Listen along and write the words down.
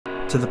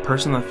To the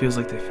person that feels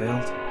like they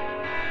failed,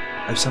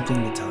 I have something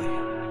to tell you.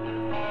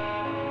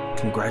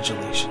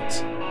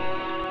 Congratulations.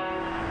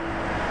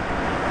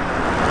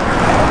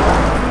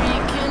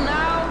 Freaking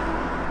out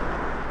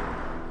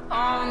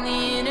on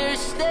the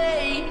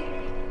interstate,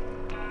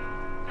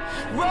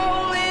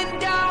 rolling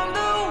down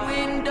the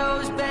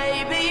windows,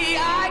 baby.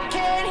 I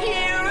can't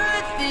hear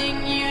a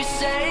thing you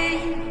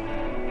say.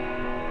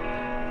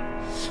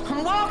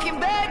 I'm walking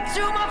back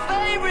to my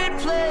favorite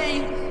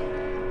place,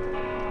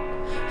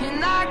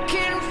 and I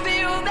can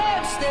feel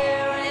them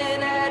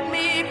staring at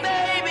me.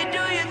 Baby,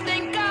 do you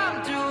think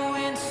I'm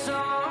doing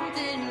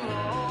something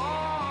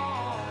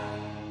wrong?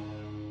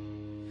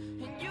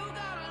 And you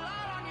got a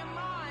lot on your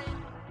mind.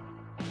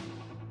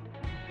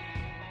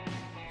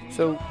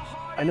 So,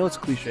 I know it's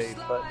cliche,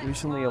 but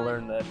recently I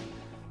learned that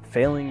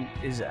failing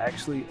is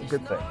actually a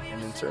good thing,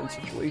 and in certain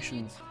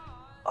situations,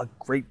 a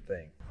great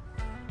thing.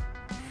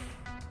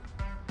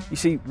 You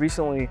see,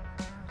 recently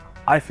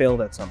I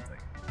failed at something.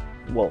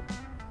 Well,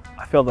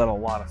 I failed at a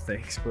lot of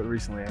things, but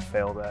recently I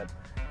failed at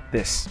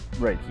this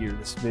right here,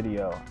 this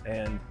video,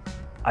 and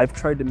I've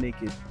tried to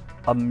make it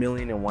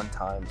 1,000,001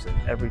 times,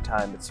 and every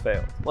time it's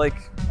failed.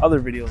 Like other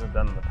videos I've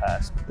done in the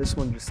past, but this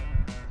one just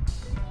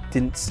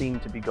didn't seem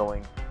to be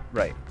going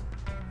right.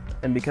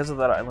 And because of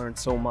that, I learned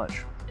so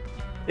much.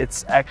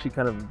 It's actually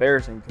kind of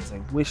embarrassing because I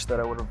wish that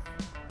I would have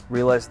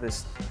realized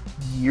this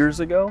years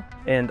ago,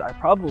 and I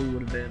probably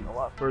would have been a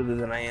lot further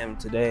than I am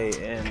today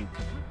in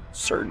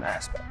certain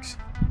aspects.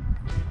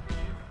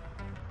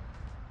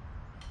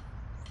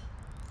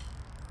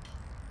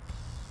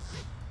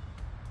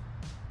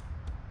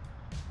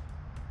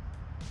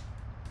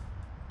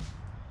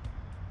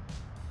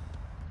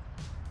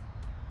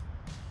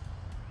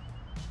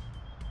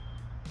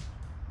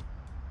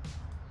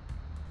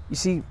 You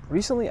see,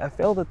 recently I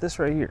failed at this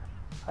right here.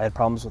 I had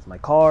problems with my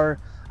car,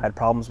 I had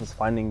problems with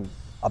finding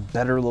a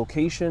better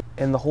location,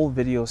 and the whole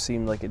video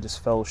seemed like it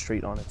just fell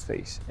straight on its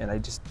face, and I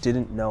just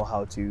didn't know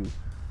how to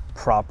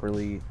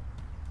properly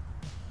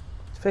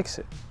fix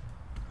it.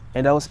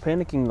 And I was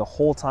panicking the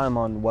whole time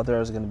on whether I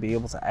was going to be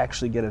able to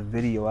actually get a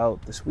video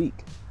out this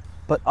week.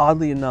 But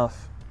oddly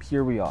enough,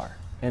 here we are,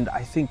 and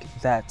I think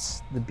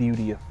that's the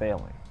beauty of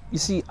failing. You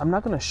see, I'm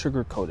not going to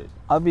sugarcoat it.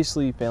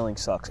 Obviously, failing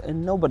sucks,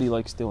 and nobody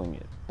likes doing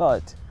it.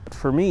 But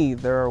for me,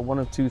 there are one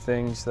of two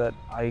things that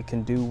I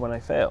can do when I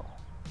fail.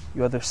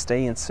 You either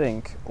stay in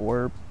sync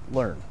or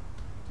learn.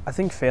 I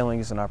think failing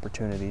is an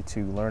opportunity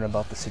to learn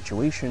about the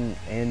situation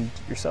and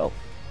yourself.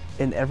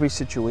 In every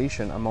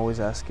situation, I'm always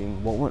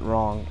asking what went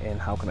wrong and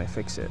how can I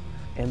fix it?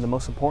 And the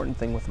most important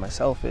thing with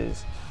myself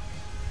is,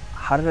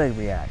 how did I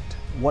react?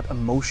 What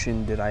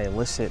emotion did I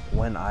elicit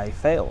when I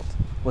failed?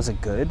 Was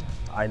it good?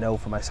 I know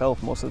for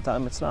myself, most of the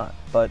time it's not.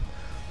 But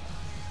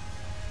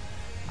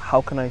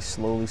how can I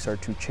slowly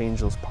start to change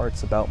those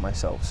parts about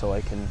myself so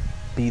I can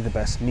be the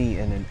best me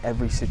and in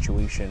every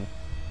situation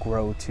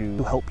grow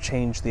to help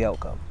change the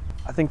outcome?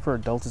 I think for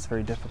adults it's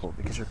very difficult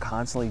because you're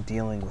constantly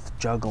dealing with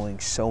juggling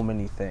so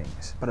many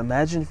things. But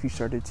imagine if you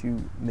started to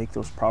make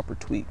those proper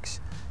tweaks.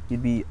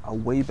 You'd be a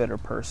way better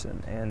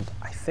person, and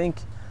I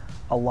think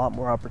a lot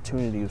more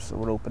opportunities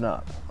would open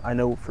up. I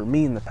know for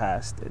me in the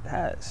past it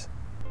has.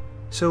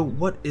 So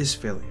what is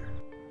failure?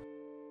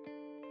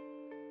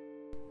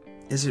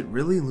 Is it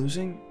really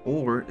losing,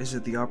 or is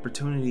it the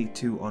opportunity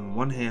to, on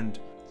one hand,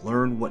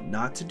 learn what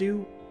not to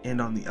do,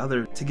 and on the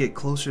other, to get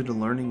closer to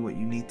learning what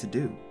you need to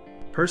do?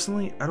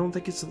 Personally, I don't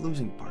think it's the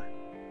losing part.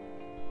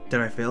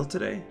 Did I fail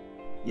today?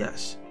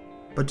 Yes.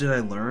 But did I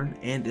learn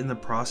and in the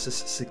process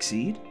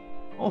succeed?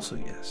 Also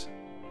yes.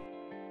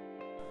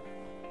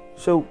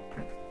 So,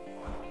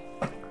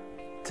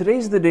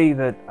 today's the day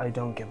that I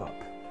don't give up.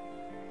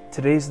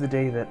 Today's the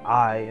day that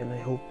and I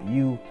hope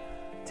you,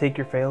 take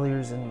your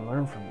failures and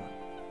learn from them.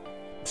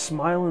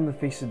 Smile in the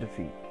face of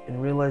defeat and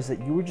realize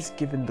that you were just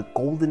given the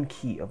golden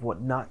key of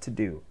what not to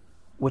do,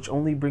 which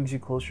only brings you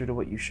closer to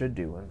what you should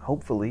do and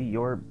hopefully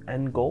your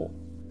end goal.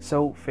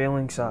 So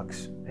failing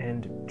sucks,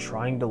 and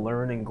trying to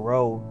learn and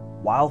grow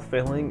while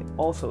failing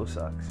also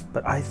sucks.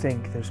 But I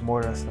think there's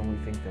more to us than we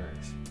think there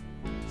is.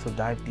 So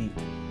dive deep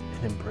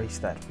and embrace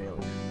that failure.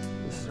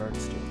 This is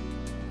ArtStew.